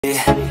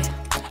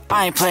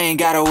I ain't playing,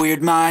 got a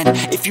weird mind.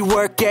 If you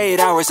work 8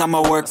 hours,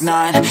 I'ma work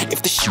 9.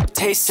 If the shit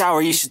tastes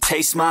sour, you should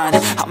taste mine.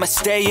 I'ma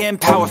stay in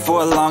power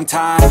for a long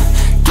time.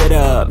 Get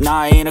up,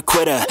 nah, I ain't a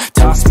quitter.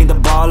 Toss me the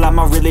ball, I'm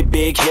a really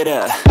big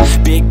hitter.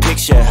 Big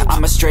picture,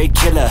 I'm a straight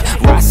killer.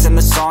 Rising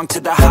the song to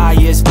the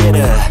highest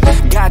bidder.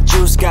 Got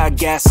juice, got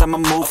gas, I'ma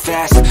move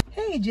fast.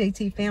 Hey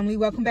JT family,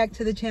 welcome back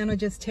to the channel,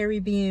 Just Terry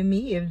being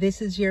me. If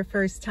this is your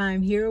first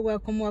time here,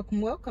 welcome,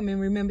 welcome, welcome.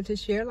 And remember to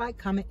share, like,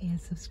 comment, and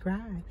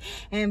subscribe.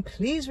 And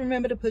please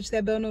remember to push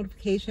that bell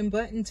notification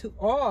button to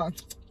all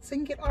so you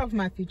can get all of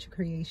my future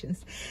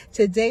creations.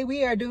 Today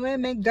we are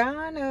doing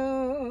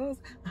McDonald's.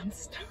 I'm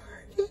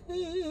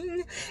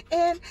starving.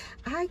 And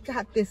I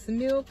got this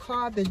meal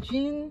called the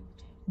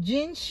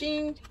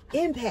Genshin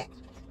Impact.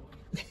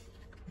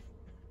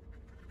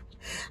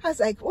 I was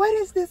like, what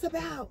is this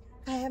about?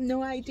 I have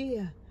no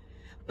idea,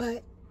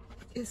 but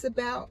it's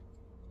about,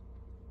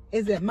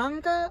 is it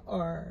manga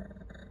or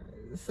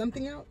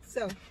something else?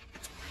 So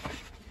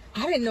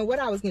I didn't know what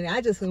I was getting.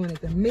 I just wanted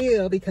the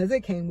meal because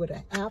it came with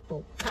an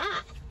apple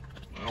pie.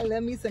 I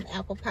love me some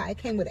apple pie. It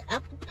came with an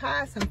apple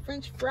pie, some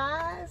French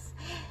fries,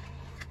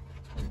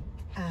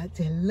 a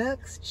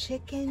deluxe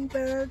chicken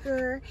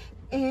burger,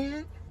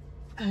 and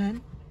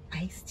an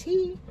iced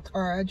tea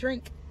or a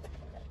drink.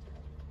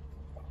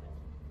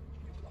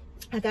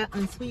 I got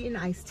unsweetened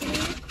iced tea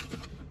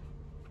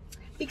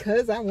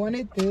because I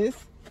wanted this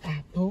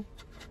apple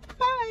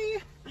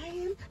pie. I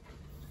am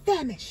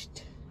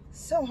famished,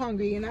 so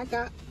hungry, and I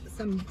got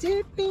some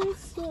dipping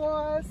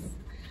sauce.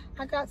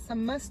 I got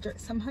some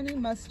mustard, some honey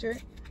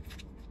mustard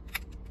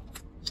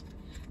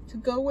to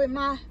go with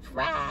my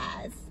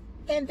fries,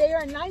 and they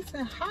are nice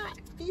and hot.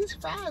 These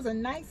fries are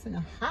nice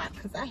and hot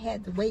because I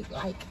had to wait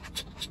like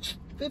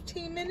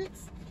 15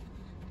 minutes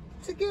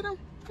to get them.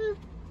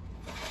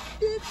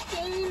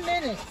 15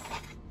 minutes.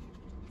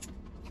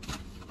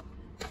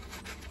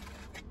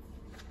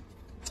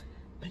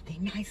 But they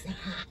nice and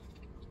hot.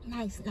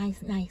 Nice,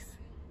 nice, nice.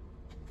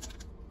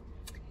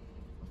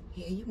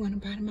 Yeah, you want a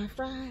bite of my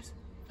fries?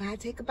 If I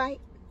take a bite,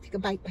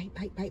 bite.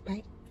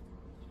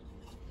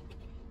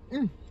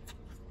 Mm.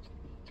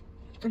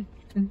 Mm,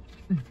 mm,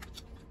 mm.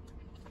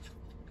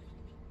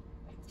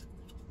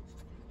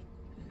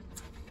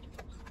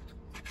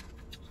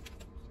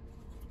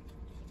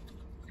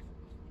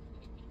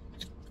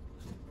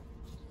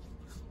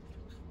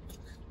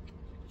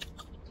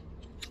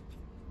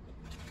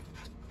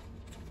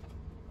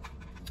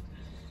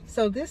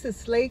 So this is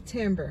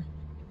Slaytember,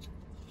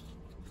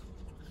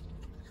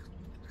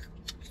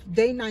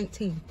 day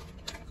 19.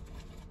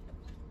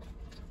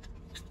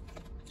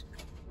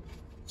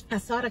 I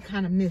sort of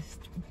kind of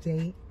missed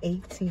day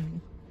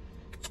 18.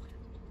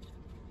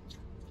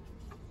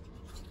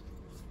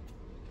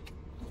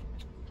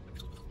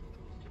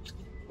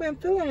 Been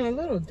feeling a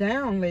little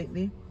down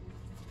lately.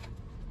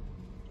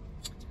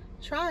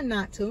 Trying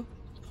not to.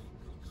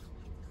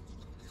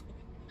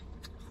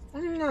 I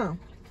don't know.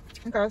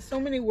 I got so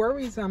many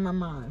worries on my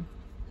mind.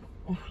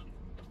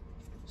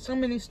 So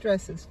many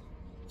stresses.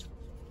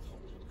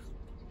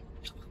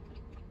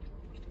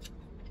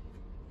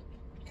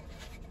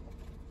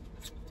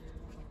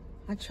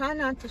 I try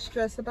not to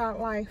stress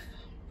about life.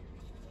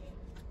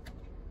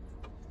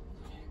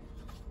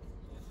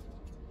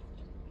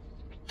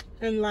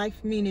 And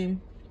life meaning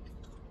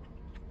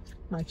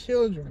my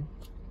children,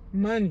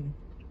 money,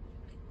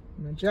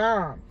 my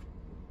job.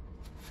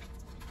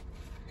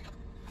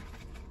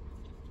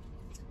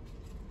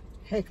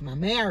 Heck, my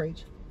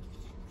marriage.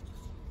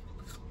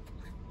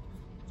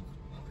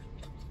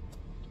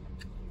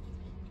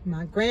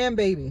 My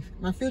grandbaby,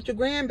 my future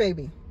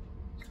grandbaby.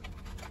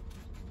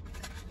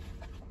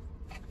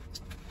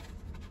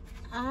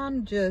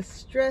 I'm just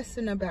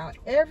stressing about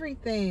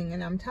everything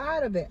and I'm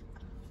tired of it.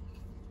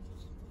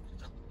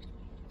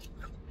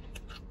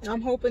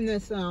 I'm hoping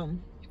this,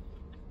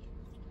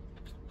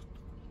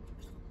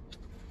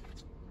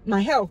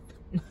 my health.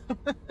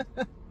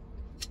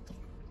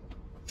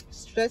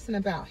 Stressing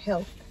about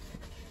health.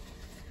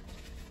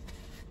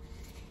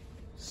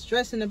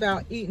 Stressing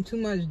about eating too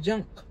much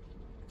junk.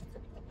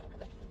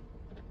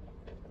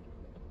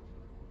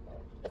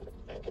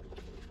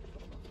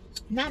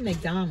 Not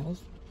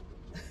McDonald's.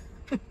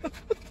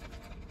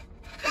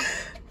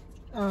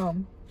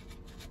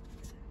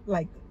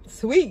 Like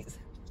sweets.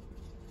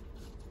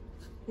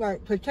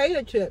 Like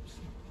potato chips.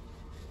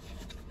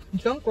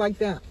 Junk like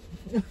that.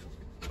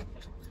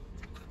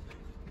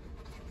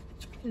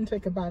 And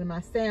take a bite of my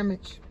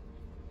sandwich.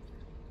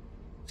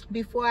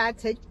 Before I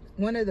take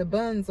one of the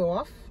buns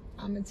off,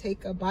 I'm gonna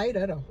take a bite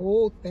of the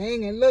whole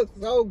thing. It looks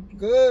so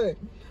good.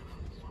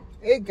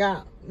 It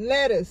got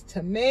lettuce,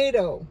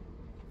 tomato,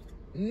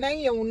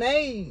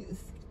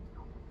 mayonnaise.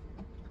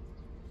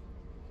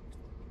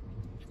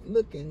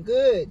 Looking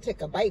good.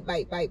 Take a bite.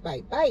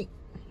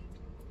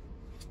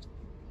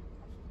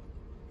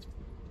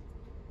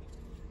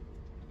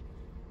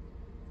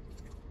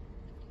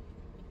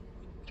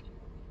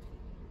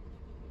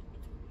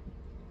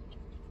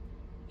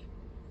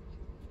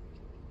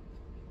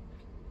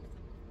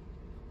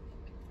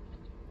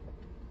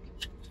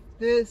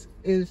 This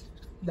is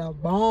the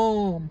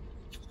bomb.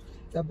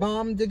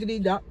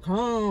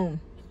 TheBombDiggity.com.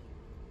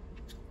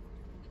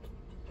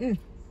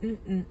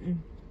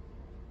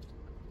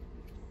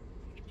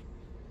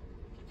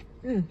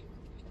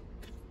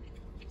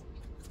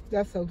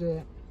 That's so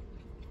good.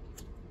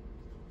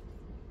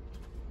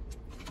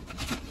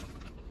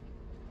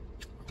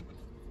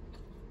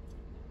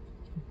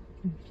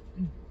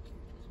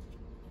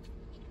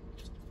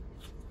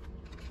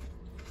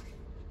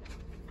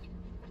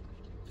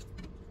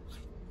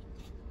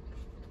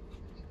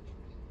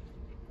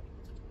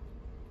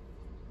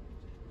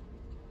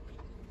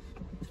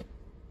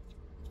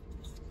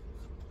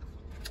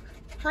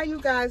 How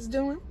you guys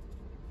doing?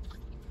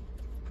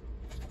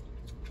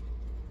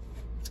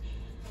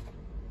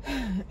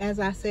 As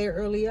I said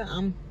earlier,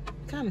 I'm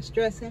kind of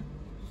stressing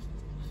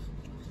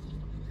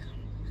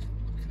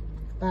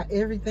about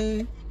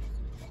everything.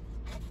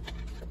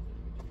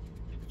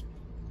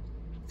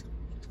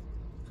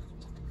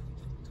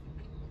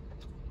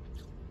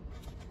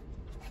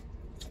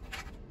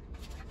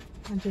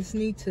 I just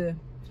need to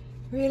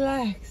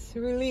relax,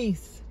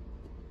 release,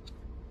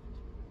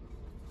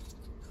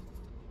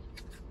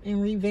 and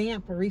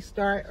revamp or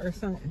restart or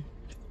something.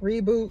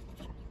 Reboot.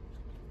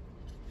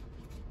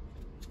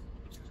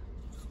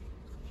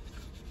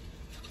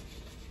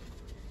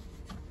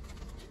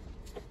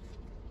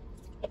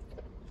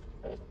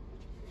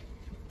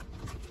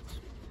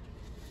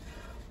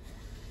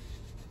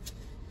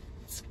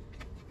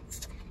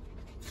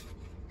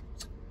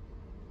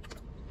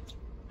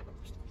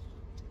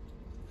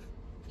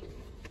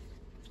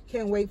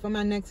 Can't wait for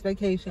my next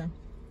vacation.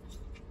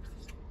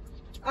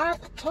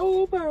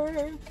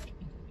 October.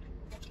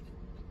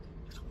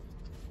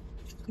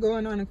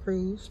 Going on a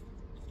cruise.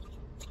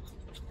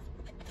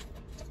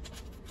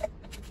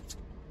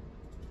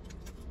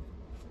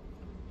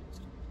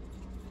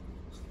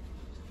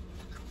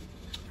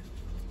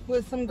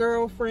 With some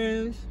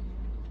girlfriends.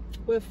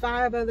 With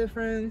 5 other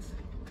friends.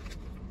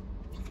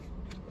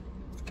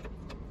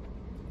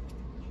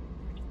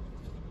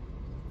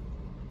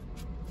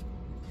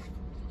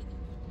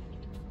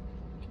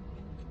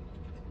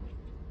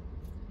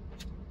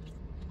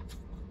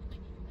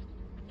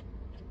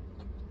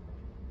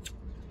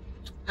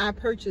 I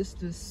purchased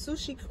the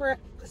sushi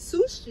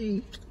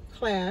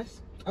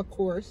class, of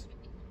course,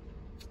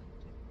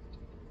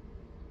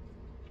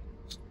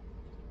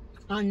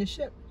 on the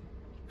ship.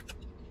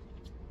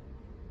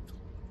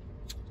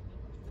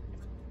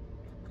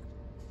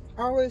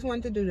 I always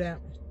wanted to do that.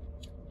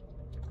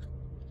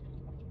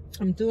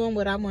 I'm doing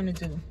what I want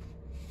to do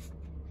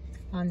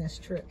on this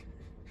trip.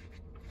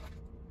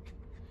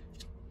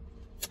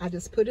 I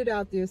just put it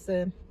out there,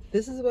 said,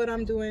 this is what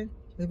I'm doing.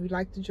 If you'd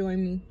like to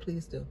join me,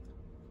 please do.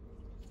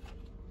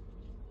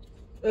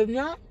 If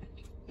not,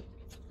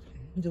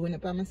 I'm doing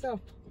it by myself.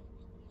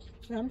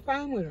 And I'm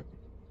fine with it.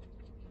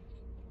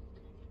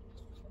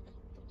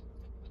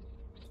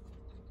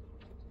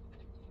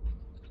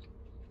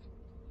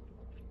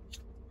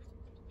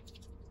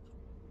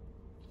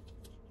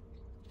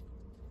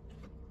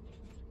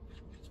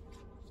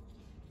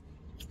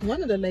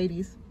 One of the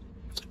ladies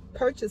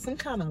purchased some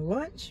kind of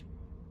lunch.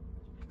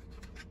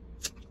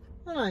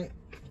 I'm like,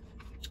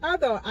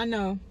 although I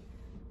know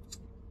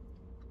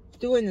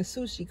doing the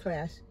sushi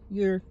class,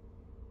 you're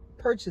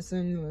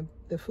purchasing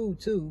the food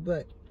too,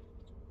 but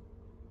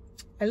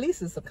at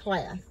least it's a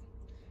class.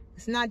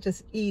 It's not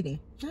just eating.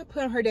 I'm not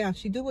putting her down.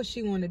 She do what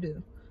she want to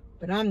do,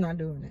 but I'm not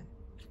doing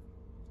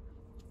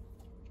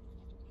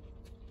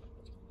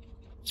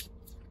it.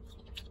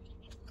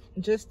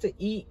 Just to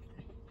eat.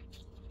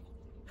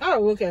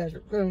 I'll look at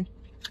it.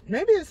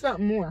 Maybe it's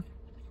something more.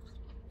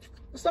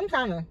 Some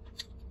kind of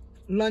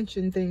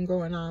luncheon thing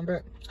going on,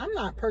 but I'm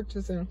not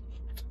purchasing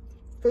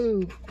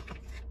food.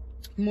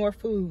 More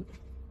food.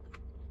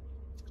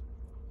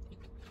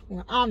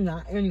 Well, I'm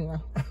not anyway.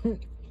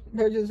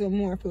 Purchasing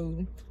more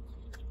food.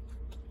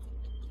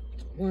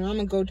 Well, I'm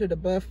gonna go to the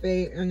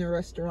buffet and the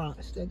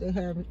restaurants that they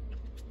have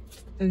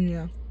in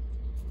there.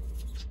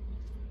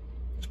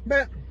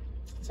 But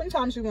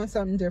sometimes you want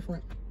something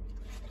different.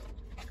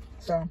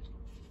 So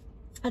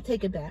I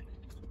take it back.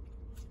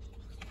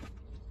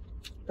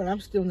 But I'm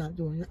still not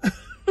doing it.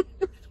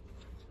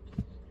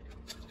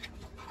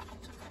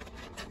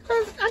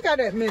 Because I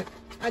gotta admit,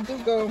 I do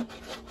go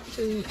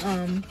to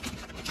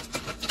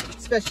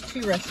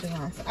specialty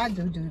restaurants. I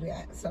do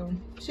that. So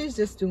she's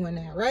just doing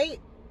that, right?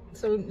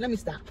 So let me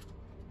stop.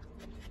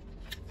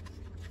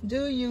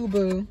 Do you,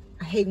 boo?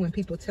 I hate when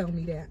people tell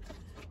me that.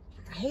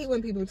 I hate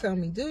when people tell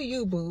me, do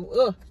you, boo?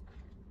 Ugh.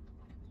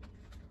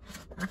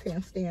 I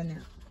can't stand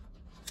that.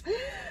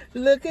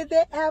 Look at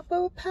the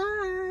apple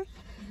pie.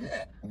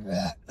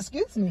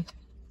 Excuse me.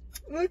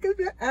 Look at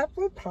the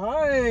apple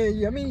pie.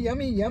 Yummy,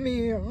 yummy,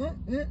 yummy.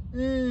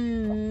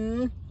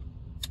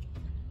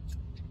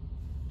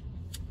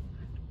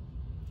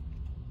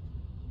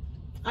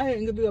 I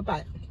didn't give you a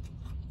bite.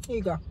 Here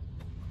you go.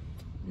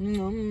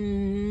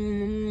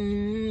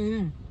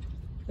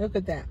 Look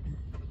at that.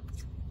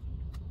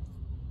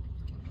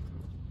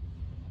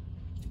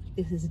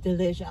 This is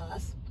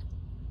delicious.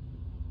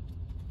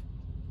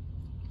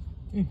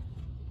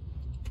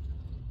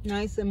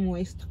 Nice and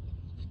moist.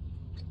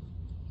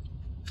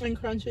 And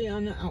crunchy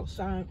on the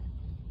outside.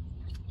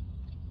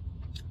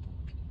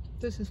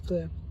 This is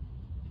good.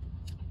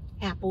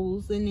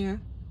 Apples in there.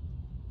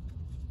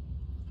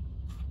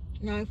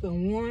 Nice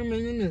and warm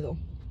in the middle.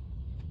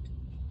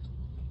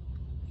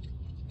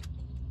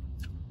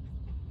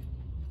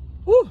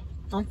 Whew,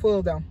 I'm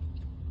full though.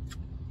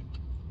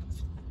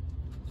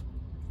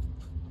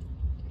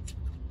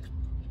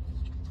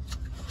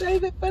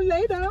 Save it for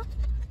later.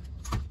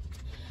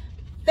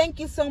 Thank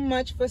you so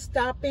much for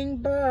stopping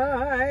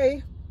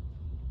by.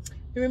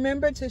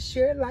 Remember to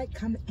share, like,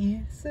 comment,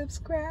 and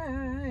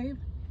subscribe.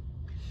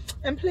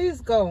 And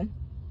please go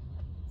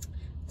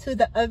to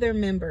the other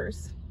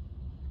members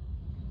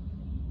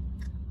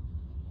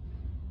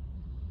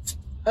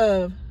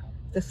of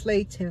the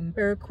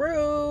Slaytember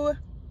crew.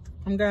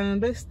 I'm gonna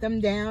list them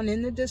down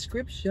in the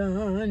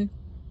description.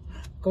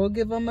 Go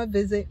give them a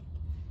visit.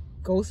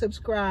 Go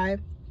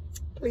subscribe.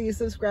 Please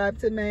subscribe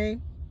to me.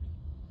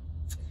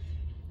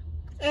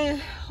 And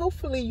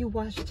hopefully you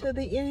watch till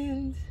the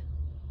end.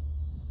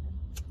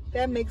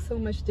 That makes so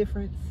much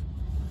difference.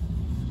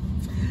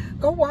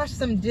 Go wash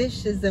some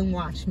dishes and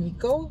watch me.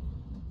 Go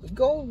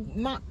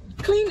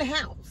clean the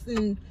house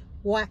and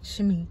watch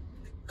me.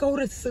 Go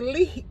to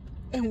sleep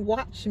and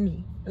watch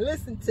me.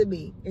 Listen to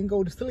me and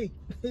go to sleep.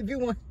 If you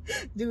want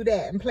to do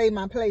that and play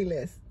my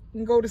playlist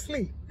and go to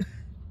sleep.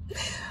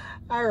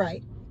 All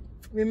right.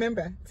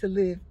 Remember to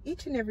live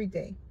each and every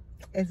day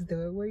as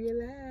though it were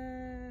your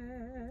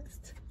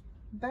last.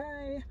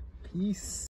 Bye. Peace.